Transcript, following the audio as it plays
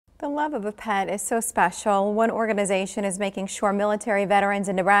The love of a pet is so special. One organization is making sure military veterans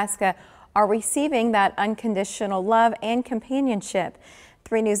in Nebraska are receiving that unconditional love and companionship.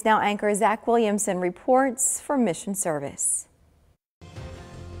 3 News Now anchor Zach Williamson reports for Mission Service.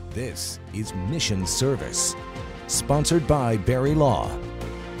 This is Mission Service, sponsored by Barry Law.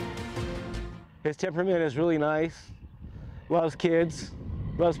 His temperament is really nice, loves kids,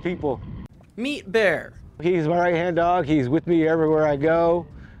 loves people. Meet Bear. He's my right-hand dog. He's with me everywhere I go.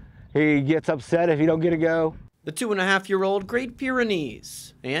 He gets upset if he don't get to go. The 2.5-year-old Great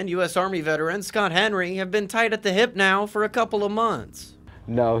Pyrenees and U.S. Army veteran Scott Henry have been tied at the hip now for a couple of months.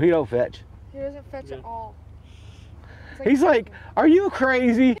 No, he don't fetch. He doesn't fetch at all. He's like, are you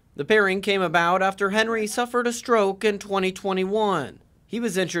crazy? The pairing came about after Henry suffered a stroke in 2021. He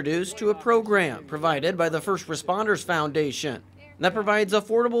was introduced to a program provided by the First Responders Foundation that provides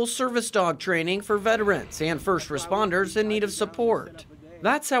affordable service dog training for veterans and first responders in need of support.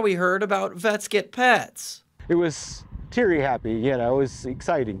 That's how we heard about Vets Get Pets. It was teary happy, you know, it was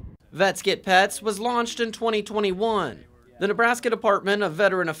exciting. Vets Get Pets was launched in 2021. The Nebraska Department of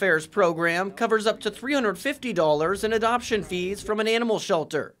Veteran Affairs program covers up to $350 in adoption fees from an animal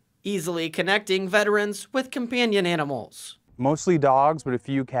shelter, easily connecting veterans with companion animals. Mostly dogs, but a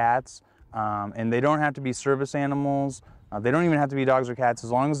few cats, and they don't have to be service animals. They don't even have to be dogs or cats,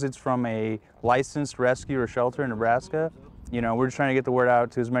 as long as it's from a licensed rescue or shelter in Nebraska. You know, we're just trying to get the word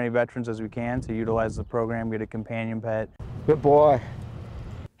out to as many veterans as we can to utilize the program, get a companion pet. Good boy.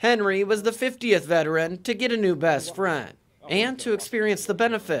 Henry was the 50th veteran to get a new best friend and to experience the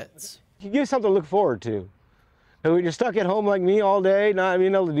benefits. You give something to look forward to. And when you're stuck at home like me all day, not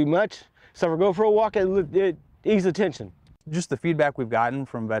being able to do much, so go for a walk, it eases the tension. Just the feedback we've gotten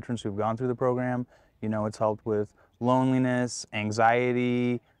from veterans who've gone through the program, you know, it's helped with loneliness,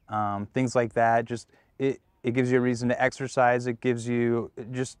 anxiety, things like that. Just it gives you a reason to exercise. It gives you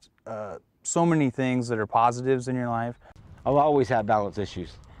just so many things that are positives in your life. I've always had balance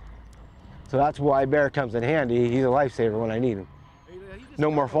issues. So that's why Bear comes in handy. He's a lifesaver when I need him. No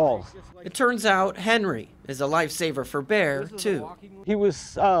more falls. It turns out Henry is a lifesaver for Bear, too. He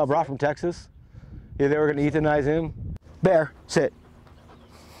was brought from Texas. Yeah, they were going to euthanize him. Bear, sit.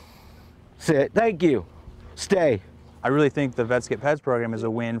 Sit. Thank you. Stay. I really think the Vets Get Pets program is a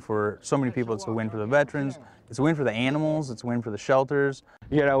win for so many people. It's a win for the veterans, it's a win for the animals, it's a win for the shelters.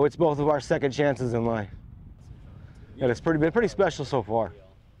 You know, it's both of our second chances in life. And it's been pretty special so far.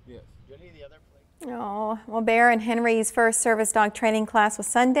 Oh, well, Bear and Henry's first service dog training class was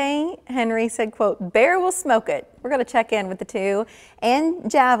Sunday. Henry said, quote, Bear will smoke it. We're going to check in with the two. And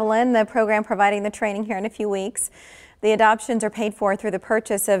Javelin, the program providing the training here in a few weeks. The adoptions are paid for through the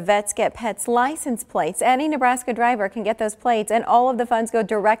purchase of Vets Get Pets license plates. Any Nebraska driver can get those plates, and all of the funds go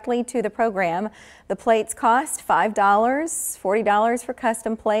directly to the program. The plates cost $5, $40 for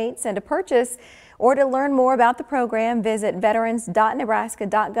custom plates, and to purchase or to learn more about the program, visit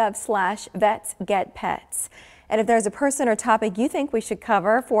veterans.nebraska.gov/vetsgetpets. And if there's a person or topic you think we should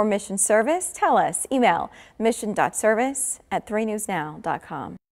cover for Mission Service, tell us. Email mission.service@3newsnow.com.